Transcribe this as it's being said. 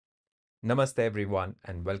Namaste everyone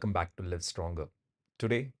and welcome back to LiveStronger.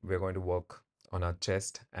 Today we're going to work on our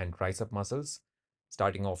chest and tricep muscles,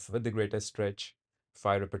 starting off with the greatest stretch,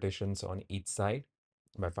 5 repetitions on each side.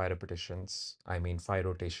 By 5 repetitions, I mean 5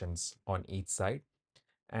 rotations on each side.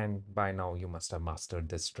 And by now you must have mastered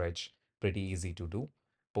this stretch. Pretty easy to do.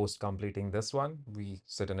 Post completing this one, we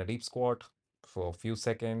sit in a deep squat for a few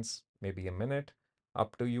seconds, maybe a minute,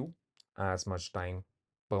 up to you, as much time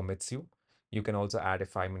permits you. You can also add a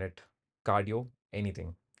 5 minute cardio,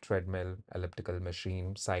 anything, treadmill, elliptical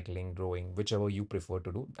machine, cycling, rowing, whichever you prefer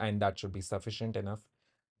to do. And that should be sufficient enough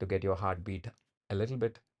to get your heartbeat a little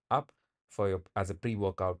bit up for your as a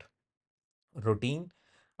pre-workout routine.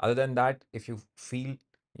 Other than that, if you feel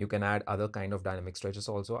you can add other kind of dynamic stretches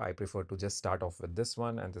also. I prefer to just start off with this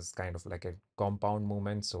one, and this is kind of like a compound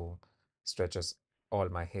movement, so stretches all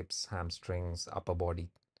my hips, hamstrings, upper body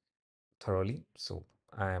thoroughly. So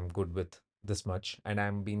I am good with this much, and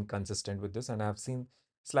I'm being consistent with this, and I've seen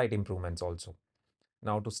slight improvements also.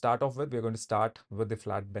 Now to start off with, we're going to start with the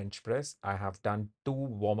flat bench press. I have done two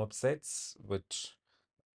warm-up sets, which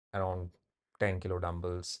around 10 kilo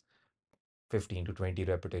dumbbells, 15 to 20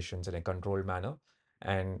 repetitions in a controlled manner.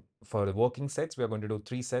 And for the working sets, we are going to do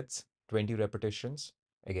 3 sets, 20 repetitions.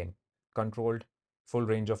 Again, controlled, full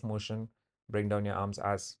range of motion. Bring down your arms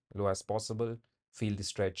as low as possible. Feel the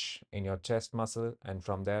stretch in your chest muscle. And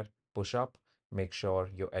from there, push up. Make sure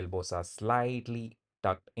your elbows are slightly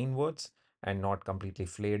tucked inwards and not completely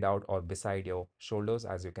flayed out or beside your shoulders,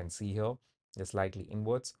 as you can see here. They're slightly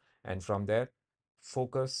inwards. And from there,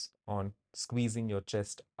 focus on squeezing your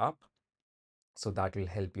chest up, so that will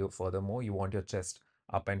help you furthermore. You want your chest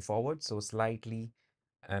up and forward, so slightly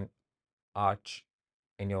an arch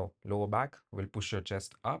in your lower back will push your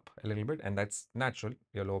chest up a little bit, and that's natural.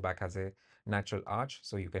 Your lower back has a natural arch,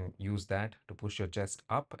 so you can use that to push your chest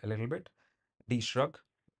up a little bit. De-shrug,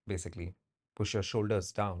 basically push your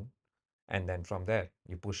shoulders down, and then from there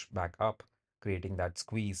you push back up, creating that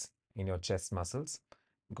squeeze in your chest muscles.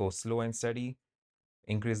 Go slow and steady.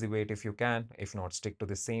 Increase the weight if you can. If not, stick to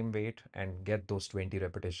the same weight and get those 20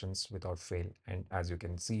 repetitions without fail. And as you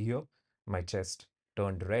can see here, my chest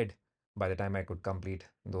turned red by the time I could complete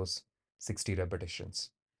those 60 repetitions.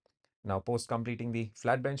 Now, post completing the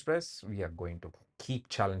flat bench press, we are going to keep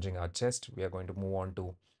challenging our chest. We are going to move on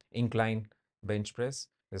to incline bench press.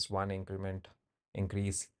 This one increment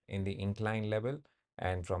increase in the incline level.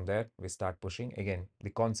 And from there, we start pushing. Again, the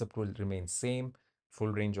concept will remain same. Full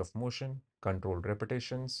range of motion, controlled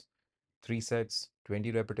repetitions, 3 sets,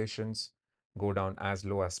 20 repetitions. Go down as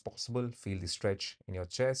low as possible. Feel the stretch in your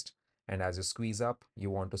chest. And as you squeeze up, you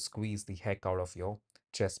want to squeeze the heck out of your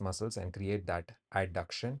chest muscles and create that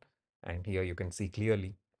adduction. And here you can see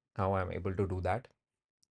clearly how I'm able to do that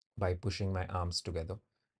by pushing my arms together.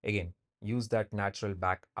 Again, use that natural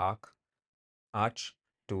back arch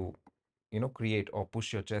to create or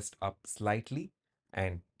push your chest up slightly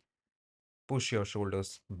and push your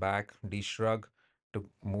shoulders back, de-shrug to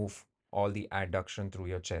move all the adduction through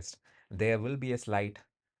your chest. There will be a slight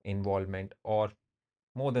involvement or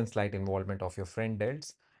more than slight involvement of your front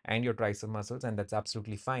delts and your tricep muscles, and that's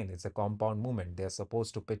absolutely fine. It's a compound movement. They're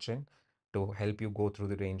supposed to pitch in to help you go through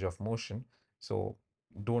the range of motion. So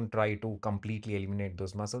don't try to completely eliminate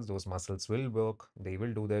those muscles. Those muscles will work, they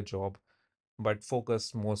will do their job, but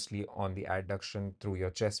focus mostly on the adduction through your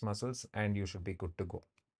chest muscles, and you should be good to go.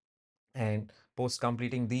 And post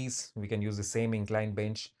completing these, we can use the same incline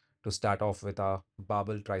bench to start off with our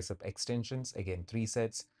barbell tricep extensions. Again, 3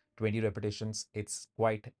 sets, 20 repetitions. It's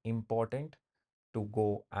quite important to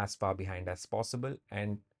go as far behind as possible.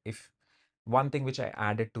 And if one thing which I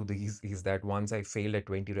added to these is that once I failed at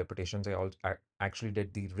 20 repetitions, I actually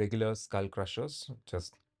did the regular skull crushers,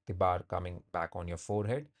 just the bar coming back on your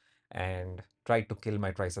forehead, and tried to kill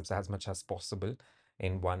my triceps as much as possible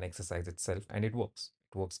in one exercise itself. And it works.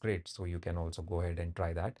 It works great. So you can also go ahead and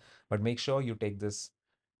try that. But make sure you take this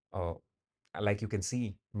uh, like you can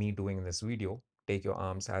see me doing in this video. Take your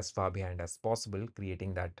arms as far behind as possible,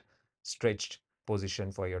 creating that stretched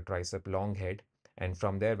position for your tricep long head. And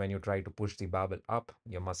from there, when you try to push the barbell up,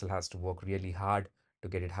 your muscle has to work really hard to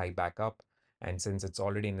get it high back up. And since it's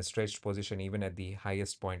already in a stretched position, even at the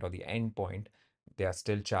highest point or the end point, they are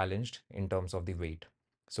still challenged in terms of the weight.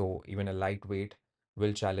 So even a light weight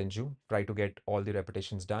will challenge you. Try to get all the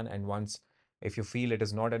repetitions done. And once, if you feel it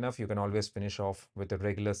is not enough, you can always finish off with a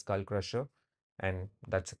regular skull crusher, and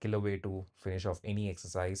that's a killer way to finish off any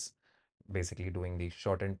exercise, basically doing the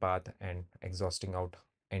shortened path and exhausting out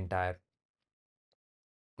entire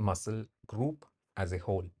muscle group as a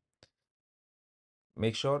whole.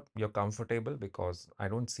 Make sure you're comfortable because I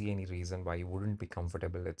don't see any reason why you wouldn't be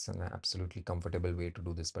comfortable. It's an absolutely comfortable way to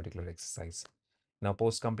do this particular exercise. Now,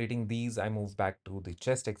 post completing these, I move back to the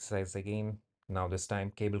chest exercise again. Now, this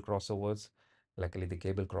time, cable crossovers. Luckily, the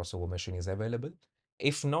cable crossover machine is available.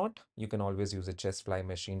 If not, you can always use a chest fly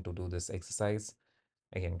machine to do this exercise.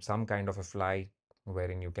 Again, some kind of a fly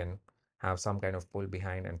wherein you can have some kind of pull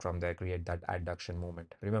behind and from there create that adduction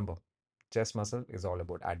movement. Remember, chest muscle is all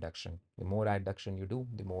about adduction. The more adduction you do,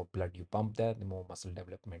 the more blood you pump there, the more muscle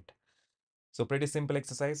development. So pretty simple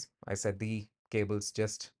exercise. I set the cables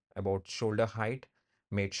just about shoulder height.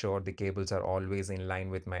 Made sure the cables are always in line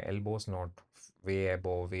with my elbows, not way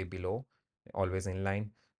above, way below, always in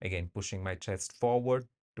line. Again, pushing my chest forward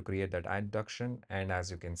to create that adduction. And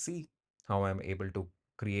as you can see, how I'm able to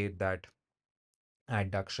create that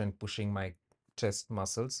adduction, pushing my chest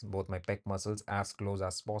muscles, both my pec muscles, as close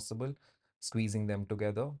as possible, squeezing them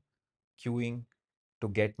together, cueing to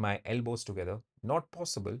get my elbows together. Not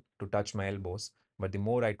possible to touch my elbows, but the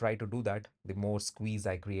more I try to do that, the more squeeze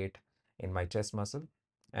I create in my chest muscle.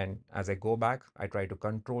 And as I go back, I try to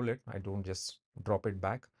control it. I don't just drop it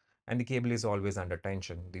back. And the cable is always under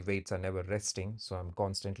tension. The weights are never resting. So I'm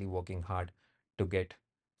constantly working hard to get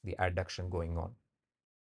the adduction going on.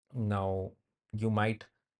 Now, you might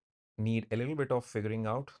need a little bit of figuring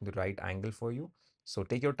out the right angle for you. So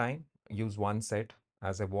take your time, use one set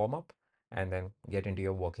as a warm up, and then get into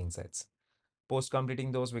your working sets. Post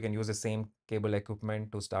completing those, we can use the same cable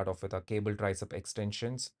equipment to start off with our cable tricep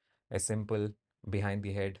extensions, a simple behind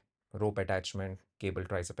the head rope attachment, cable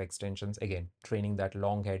tricep extensions. Again, training that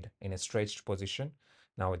long head in a stretched position.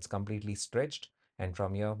 Now it's completely stretched. And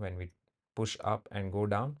from here, when we push up and go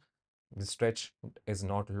down, the stretch is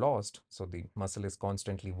not lost. So the muscle is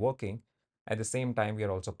constantly working. At the same time, we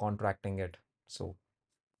are also contracting it. So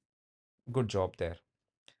good job there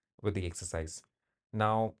with the exercise.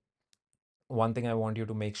 Now, one thing I want you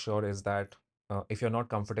to make sure is that if you're not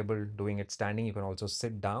comfortable doing it standing, you can also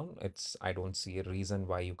sit down. I don't see a reason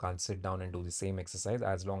why you can't sit down and do the same exercise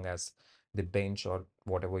as long as the bench or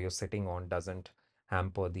whatever you're sitting on doesn't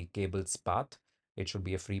hamper the cable's path. It should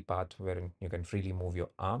be a free path wherein you can freely move your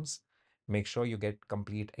arms. Make sure you get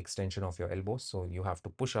complete extension of your elbows. So you have to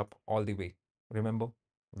push up all the way. Remember,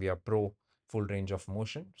 we are pro full range of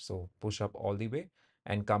motion. So push up all the way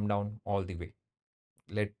and come down all the way.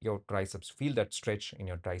 Let your triceps feel that stretch in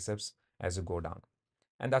your triceps as you go down.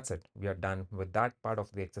 And that's it. We are done with that part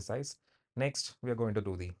of the exercise. Next, we are going to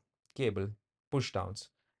do the cable push downs.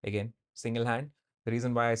 Again, single hand. The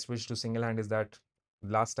reason why I switched to single hand is that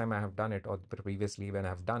last time I have done it, or previously when I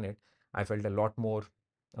have done it, I felt a lot more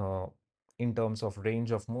uh, in terms of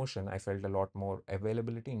range of motion. I felt a lot more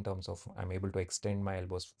availability in terms of I'm able to extend my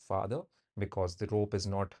elbows farther because the rope is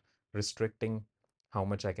not restricting how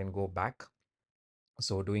much I can go back.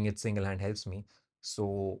 So doing it single hand helps me.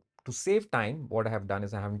 So to save time, what I have done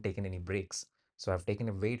is I haven't taken any breaks. So I've taken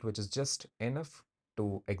a weight which is just enough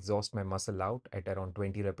to exhaust my muscle out at around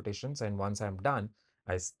 20 repetitions. And once I'm done,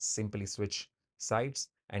 I simply switch sides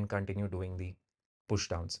and continue doing the push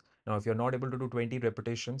downs. Now, if you're not able to do 20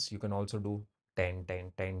 repetitions, you can also do 10,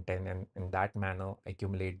 10, 10, 10, and in that manner,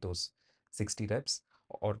 accumulate those 60 reps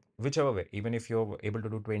or whichever way. Even if you're able to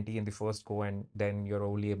do 20 in the first go and then you're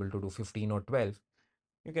only able to do 15 or 12,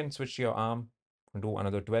 you can switch your arm, do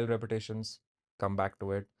another 12 repetitions, come back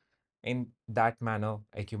to it. In that manner,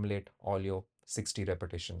 accumulate all your 60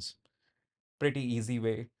 repetitions. Pretty easy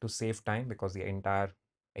way to save time because the entire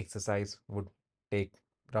exercise would take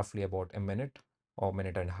roughly about a minute or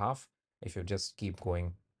minute and a half if you just keep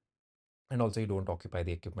going. And also, you don't occupy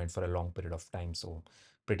the equipment for a long period of time. So,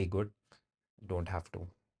 pretty good. Don't have to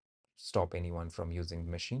stop anyone from using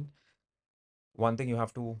the machine. One thing you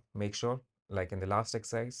have to make sure, like in the last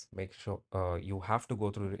exercise, make sure you have to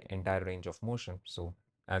go through the entire range of motion. So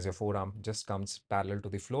as your forearm just comes parallel to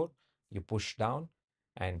the floor, you push down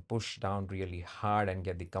and push down really hard and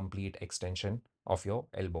get the complete extension of your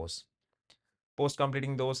elbows. Post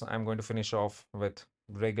completing those, I'm going to finish off with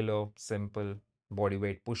regular, simple body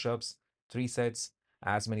weight push-ups, 3 sets,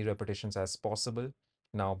 as many repetitions as possible.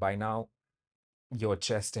 Now, by now, your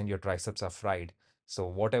chest and your triceps are fried. So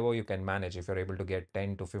whatever you can manage, if you're able to get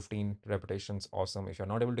 10 to 15 repetitions, awesome. If you're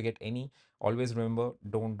not able to get any, always remember,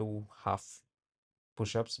 don't do half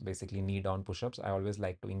push-ups, basically knee down push-ups. I always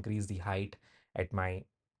like to increase the height at my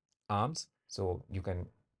arms. So you can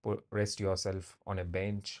rest yourself on a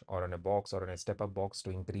bench or on a box or on a step-up box to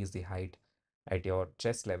increase the height at your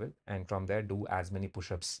chest level. And from there, do as many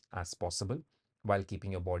push-ups as possible while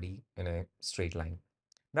keeping your body in a straight line.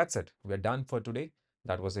 That's it. We're done for today.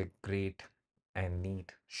 That was a great and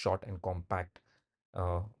neat, short and compact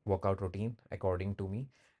workout routine according to me.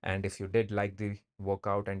 And if you did like the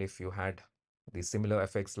workout and if you had the similar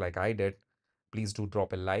effects like I did, please do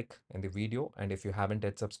drop a like in the video. And if you haven't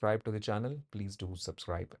yet subscribed to the channel, please do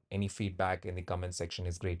subscribe. Any feedback in the comment section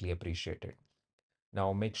is greatly appreciated.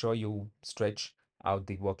 Now make sure you stretch out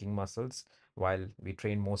the working muscles while we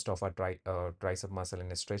train most of our tricep muscle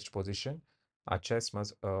in a stretched position. Our chest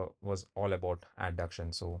was all about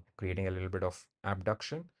adduction, so creating a little bit of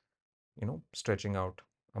abduction, stretching out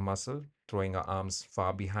a muscle, throwing our arms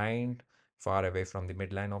far behind, far away from the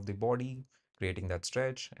midline of the body, creating that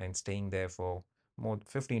stretch and staying there for more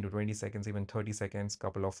 15 to 20 seconds, even 30 seconds,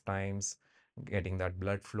 couple of times, getting that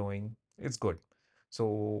blood flowing. It's good.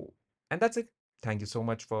 So, and that's it. Thank you so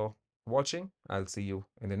much for watching. I'll see you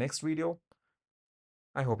in the next video.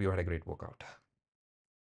 I hope you had a great workout.